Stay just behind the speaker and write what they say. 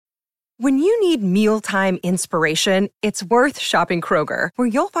When you need mealtime inspiration, it's worth shopping Kroger, where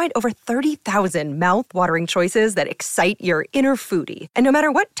you'll find over 30,000 mouth-watering choices that excite your inner foodie. And no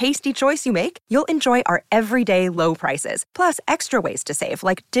matter what tasty choice you make, you'll enjoy our everyday low prices, plus extra ways to save,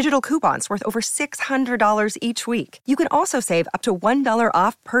 like digital coupons worth over $600 each week. You can also save up to $1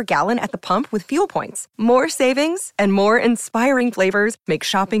 off per gallon at the pump with fuel points. More savings and more inspiring flavors make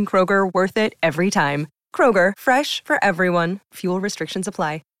shopping Kroger worth it every time. Kroger, fresh for everyone. Fuel restrictions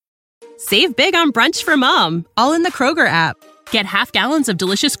apply. Save big on brunch for mom, all in the Kroger app. Get half gallons of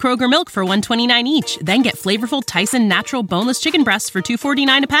delicious Kroger milk for $1.29 each. Then get flavorful Tyson natural boneless chicken breasts for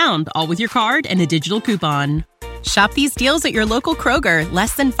 $2.49 a pound, all with your card and a digital coupon. Shop these deals at your local Kroger,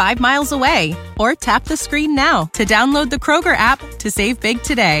 less than 5 miles away. Or tap the screen now to download the Kroger app to save big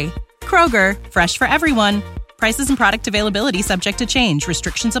today. Kroger, fresh for everyone. Prices and product availability subject to change.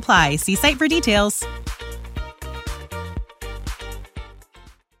 Restrictions apply. See site for details.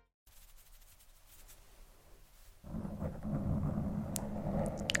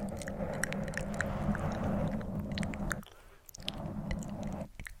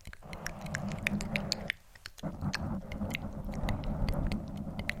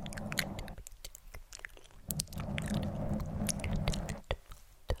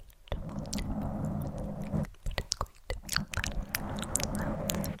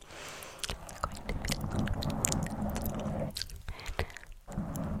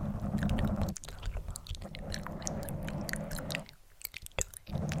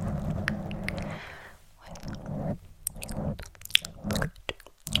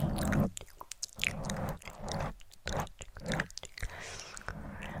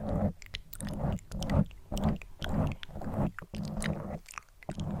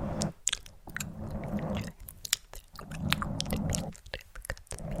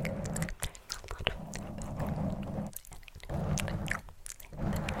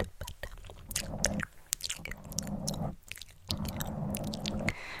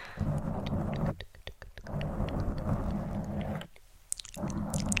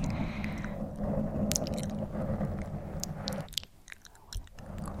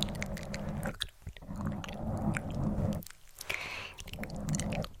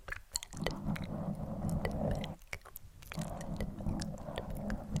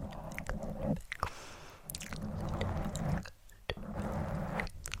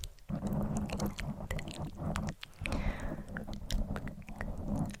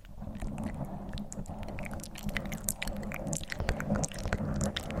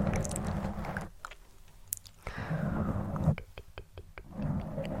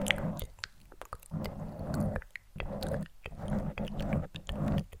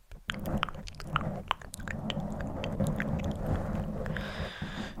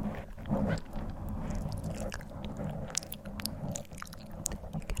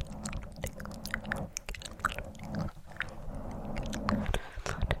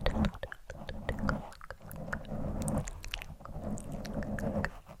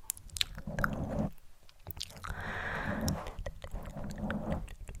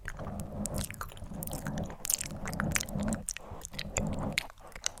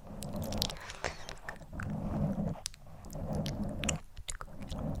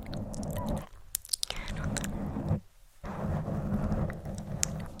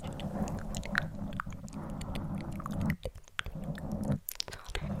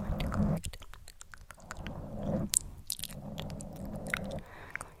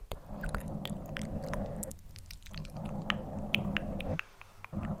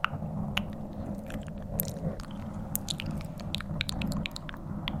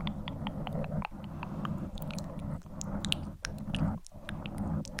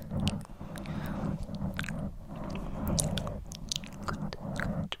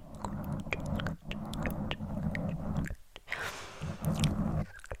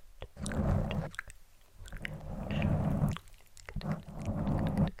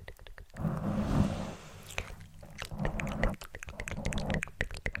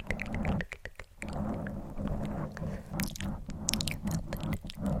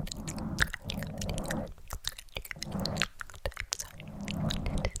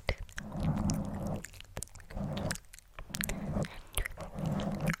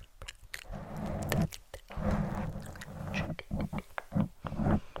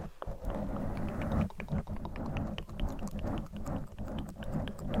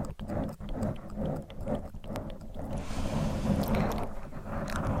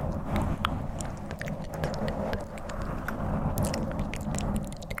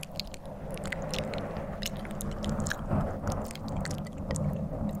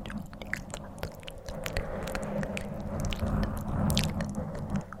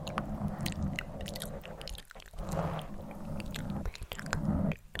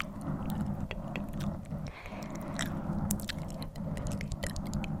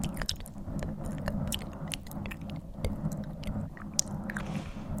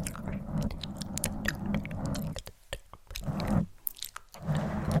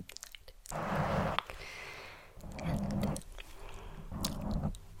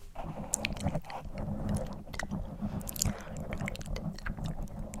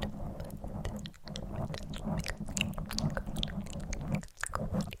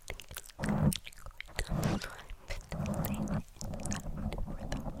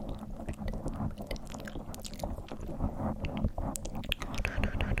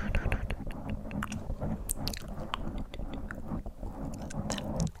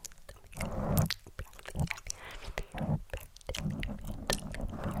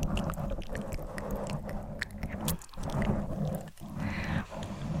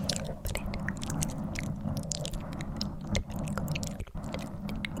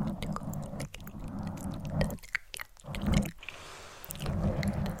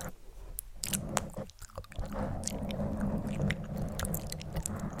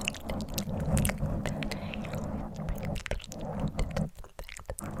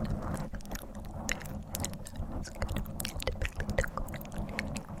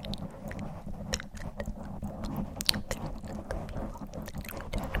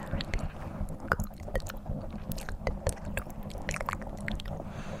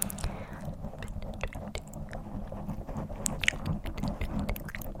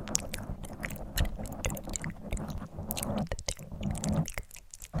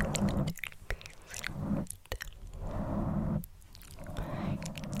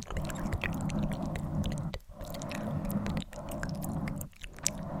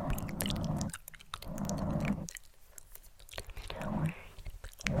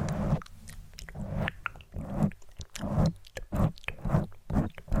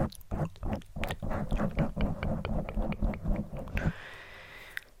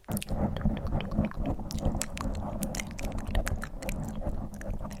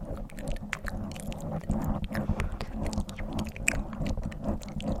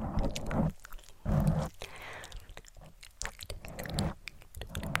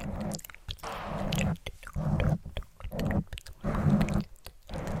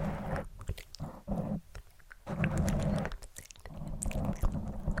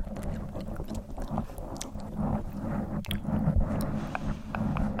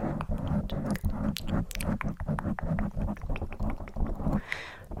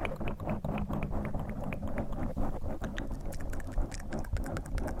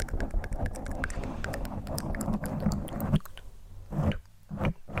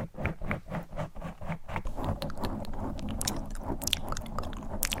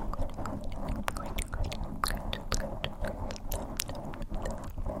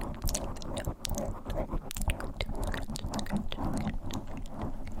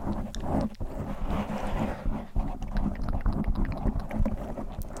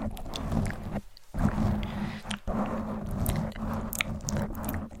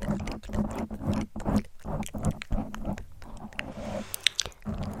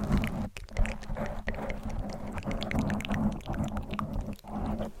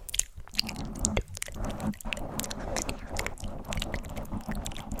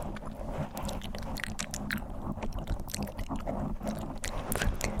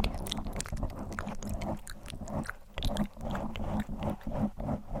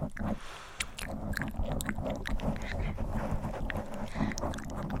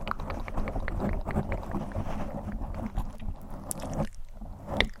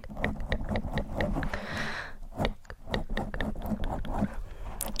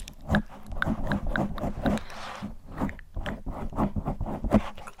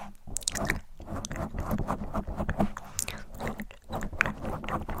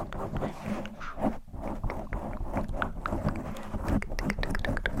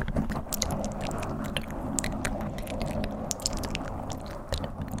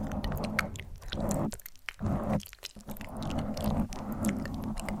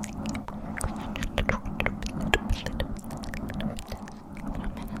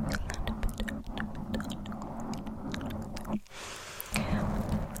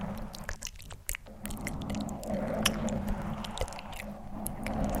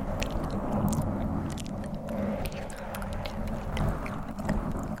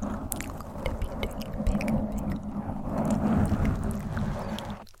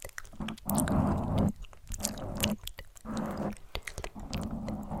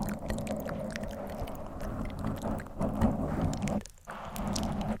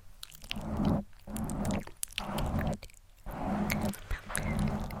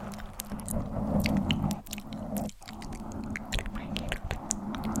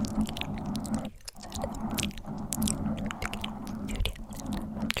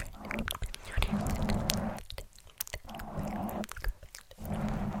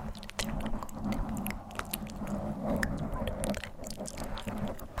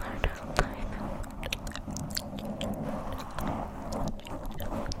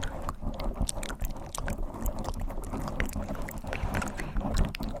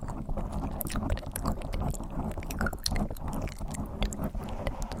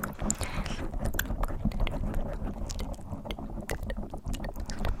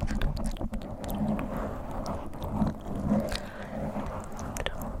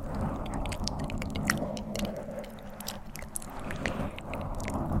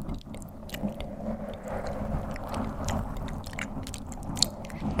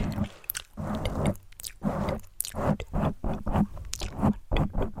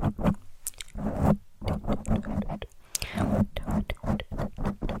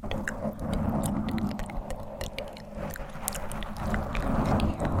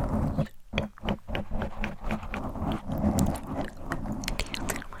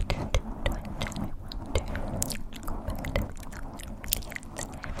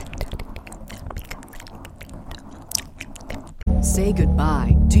 say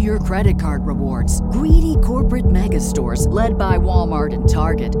goodbye to your credit card rewards. Greedy corporate mega stores, led by Walmart and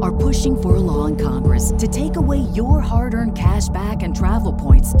Target, are pushing for a law in Congress to take away your hard-earned cash back and travel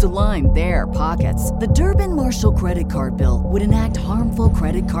points to line their pockets. The Durbin-Marshall credit card bill would enact harmful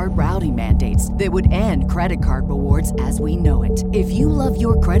credit card routing mandates that would end credit card rewards as we know it. If you love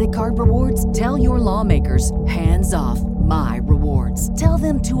your credit card rewards, tell your lawmakers, hands off my rewards. Tell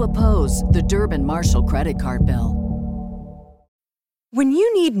them to oppose the Durbin-Marshall credit card bill. When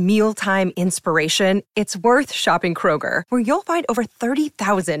you need mealtime inspiration, it's worth shopping Kroger, where you'll find over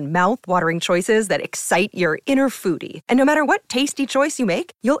 30,000 mouth-watering choices that excite your inner foodie. And no matter what tasty choice you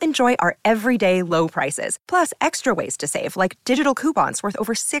make, you'll enjoy our everyday low prices, plus extra ways to save, like digital coupons worth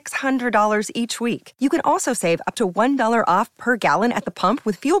over $600 each week. You can also save up to $1 off per gallon at the pump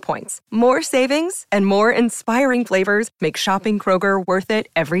with fuel points. More savings and more inspiring flavors make shopping Kroger worth it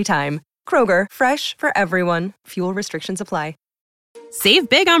every time. Kroger, fresh for everyone. Fuel restrictions apply. Save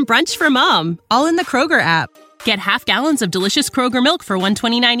big on brunch for mom, all in the Kroger app. Get half gallons of delicious Kroger milk for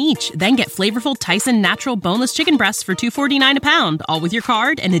 $1.29 each. Then get flavorful Tyson natural boneless chicken breasts for $2.49 a pound, all with your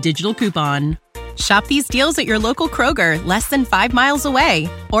card and a digital coupon. Shop these deals at your local Kroger, less than 5 miles away.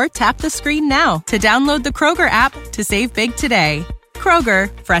 Or tap the screen now to download the Kroger app to save big today.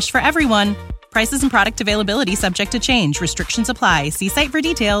 Kroger, fresh for everyone. Prices and product availability subject to change. Restrictions apply. See site for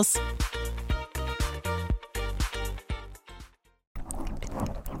details.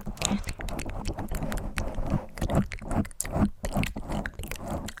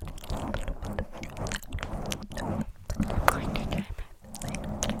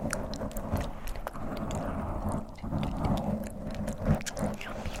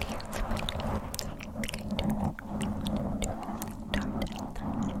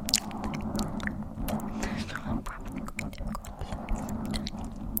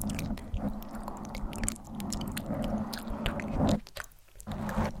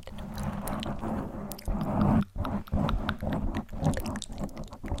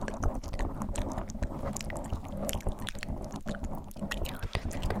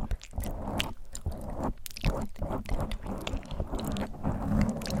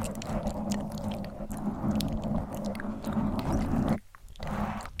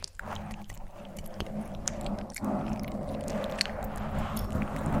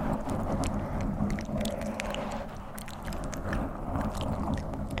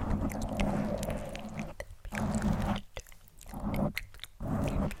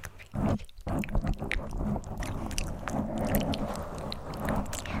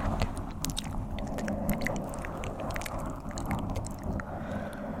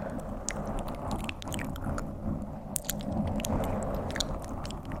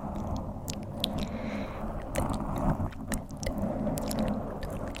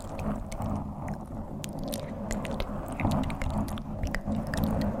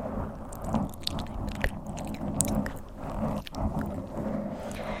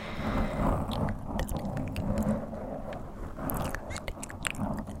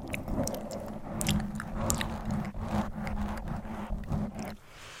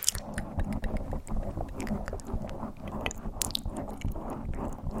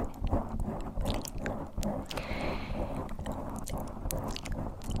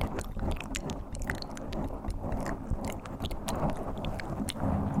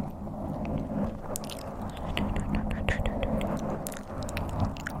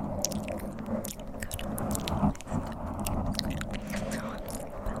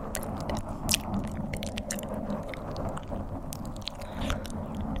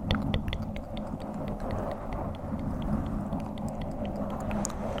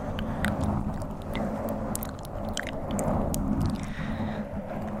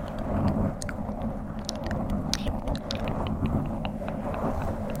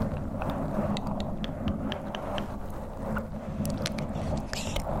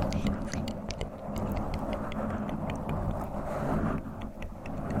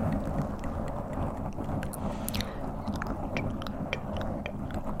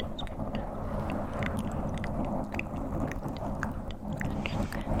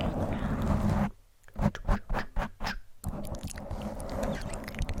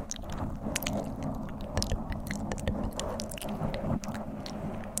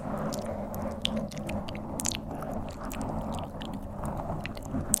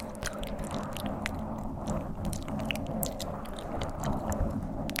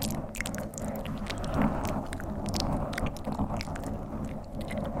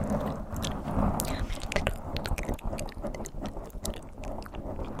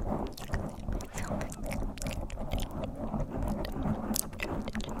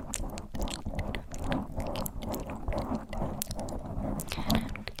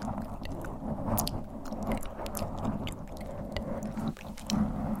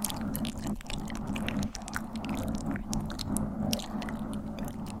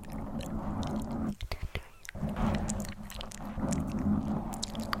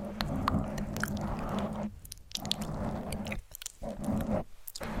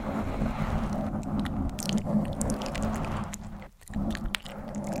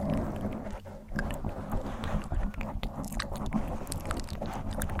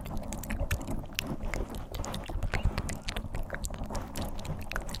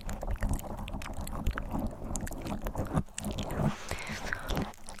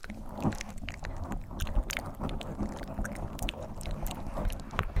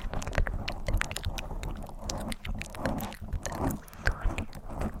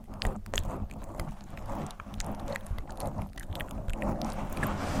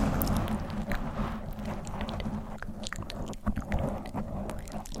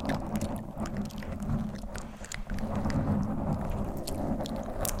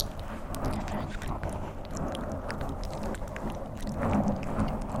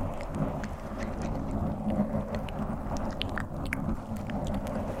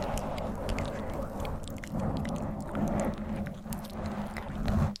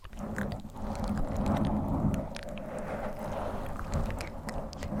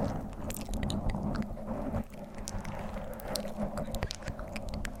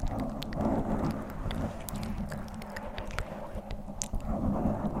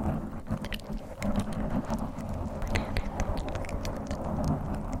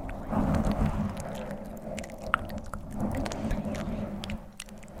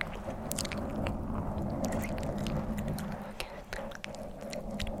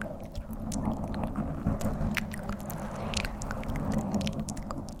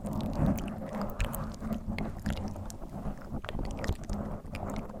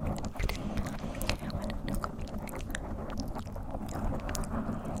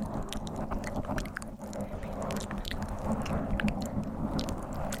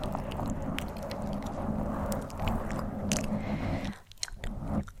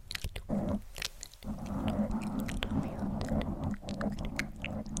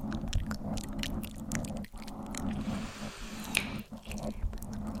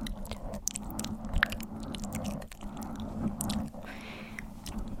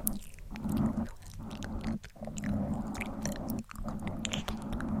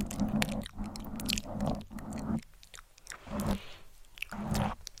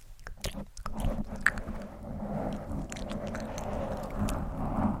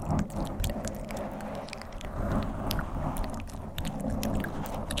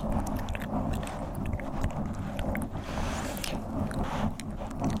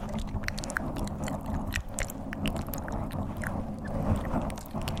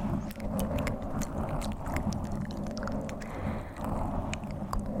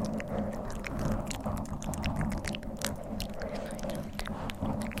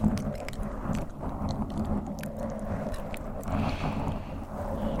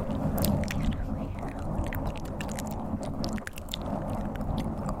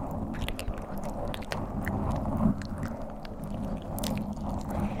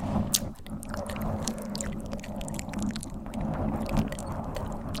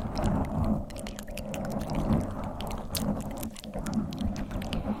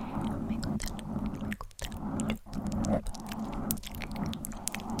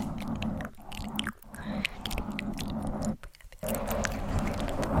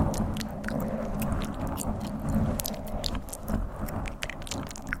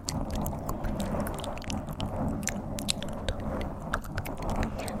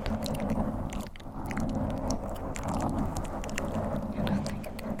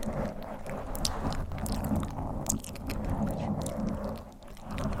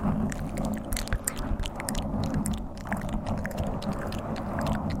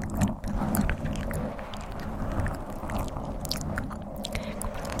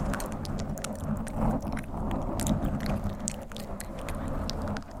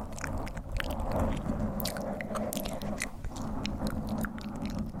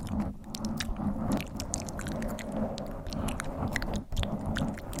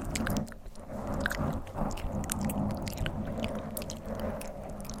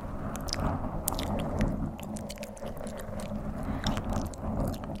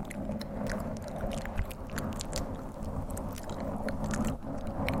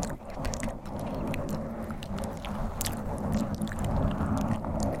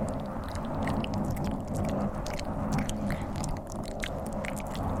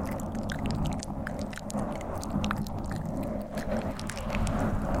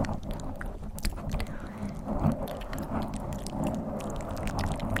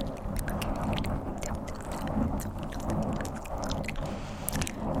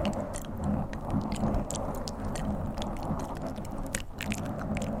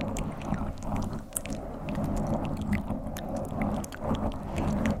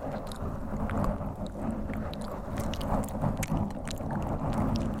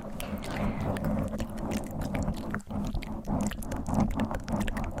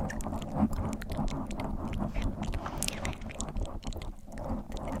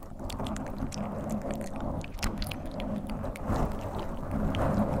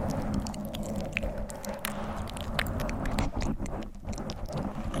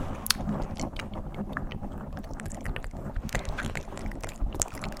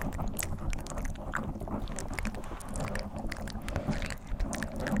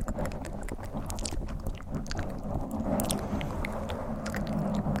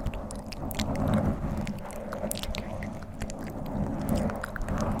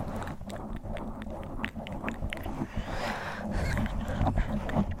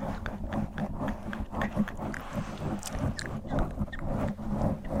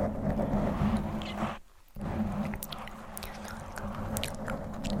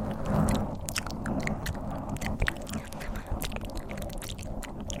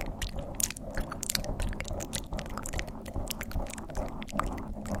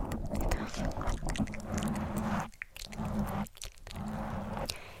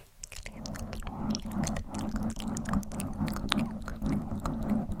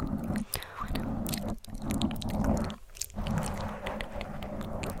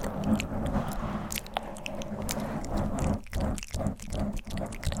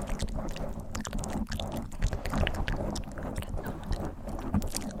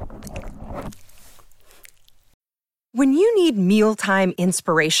 When you need mealtime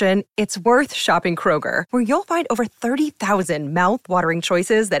inspiration, it's worth shopping Kroger, where you'll find over 30,000 mouth-watering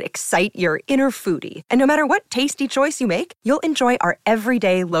choices that excite your inner foodie. And no matter what tasty choice you make, you'll enjoy our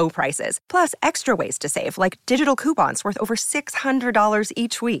everyday low prices, plus extra ways to save, like digital coupons worth over $600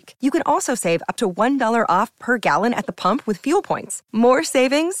 each week. You can also save up to $1 off per gallon at the pump with fuel points. More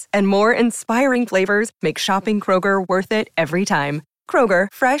savings and more inspiring flavors make shopping Kroger worth it every time. Kroger,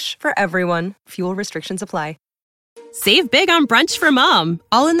 fresh for everyone. Fuel restrictions apply. Save big on brunch for mom,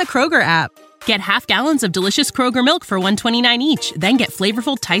 all in the Kroger app. Get half gallons of delicious Kroger milk for $1.29 each. Then get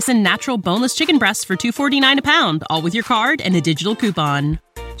flavorful Tyson natural boneless chicken breasts for $2.49 a pound, all with your card and a digital coupon.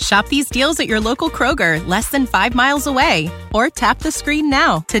 Shop these deals at your local Kroger, less than 5 miles away. Or tap the screen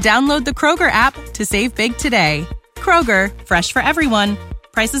now to download the Kroger app to save big today. Kroger, fresh for everyone.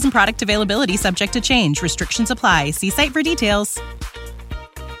 Prices and product availability subject to change. Restrictions apply. See site for details.